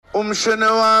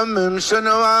umshana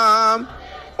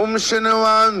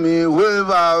wami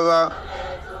webaba.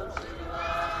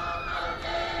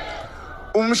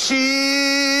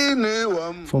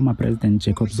 Former President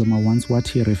Jacob Zuma wants what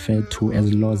he referred to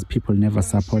as laws people never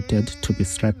supported to be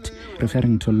scrapped,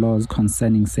 referring to laws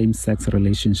concerning same-sex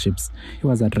relationships. He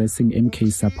was addressing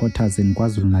MK supporters in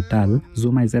KwaZulu-Natal.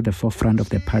 Zuma is at the forefront of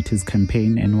the party's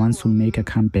campaign and wants to make a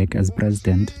comeback as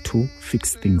president to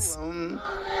fix things.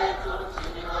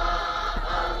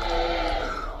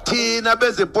 Thina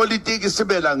beze politiki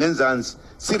sibela ngenzansi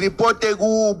siripote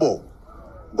kubo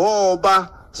ngoba.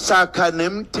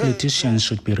 Politicians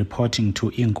should be reporting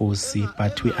to Inkosi,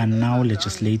 but we are now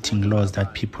legislating laws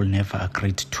that people never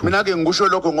agreed to. I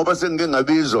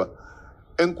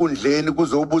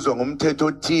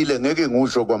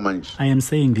am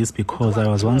saying this because I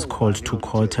was once called to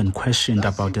court and questioned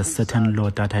about a certain law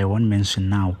that I won't mention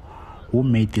now. Who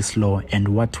made this law and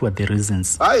what were the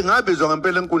reasons? I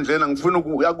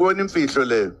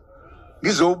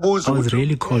was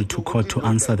really called to court to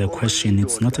answer the question.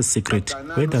 It's not a secret.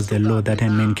 Where does the law that a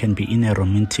man can be in a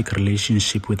romantic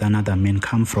relationship with another man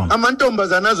come from? Who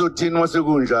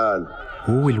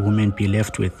will women be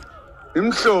left with?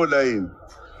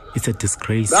 It's a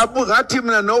disgrace.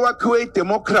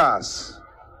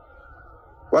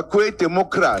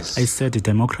 I said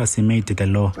democracy made the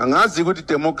law.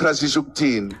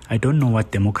 I don't know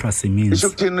what democracy means.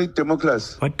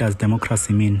 What does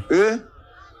democracy mean?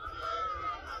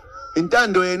 Is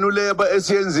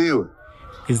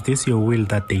this your will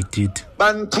that they did?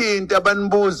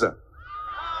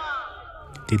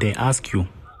 Did they ask you?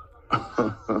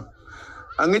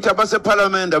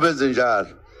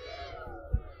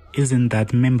 Isn't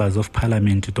that members of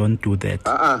parliament don't do that?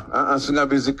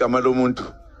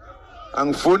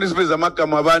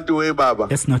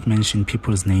 Let's not mention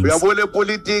people's names.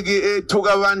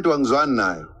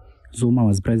 Zuma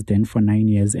was president for 9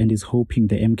 years and is hoping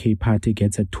the MK party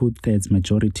gets a 2/3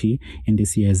 majority in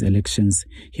this year's elections.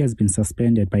 He has been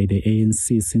suspended by the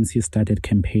ANC since he started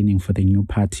campaigning for the new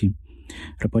party.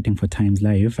 Reporting for Times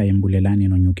Live, I am Bulelani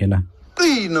Nonyukela.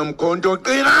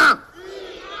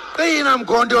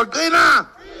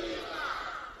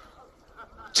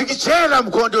 Jikijela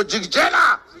mkondo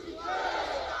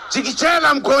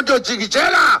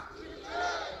jikijela.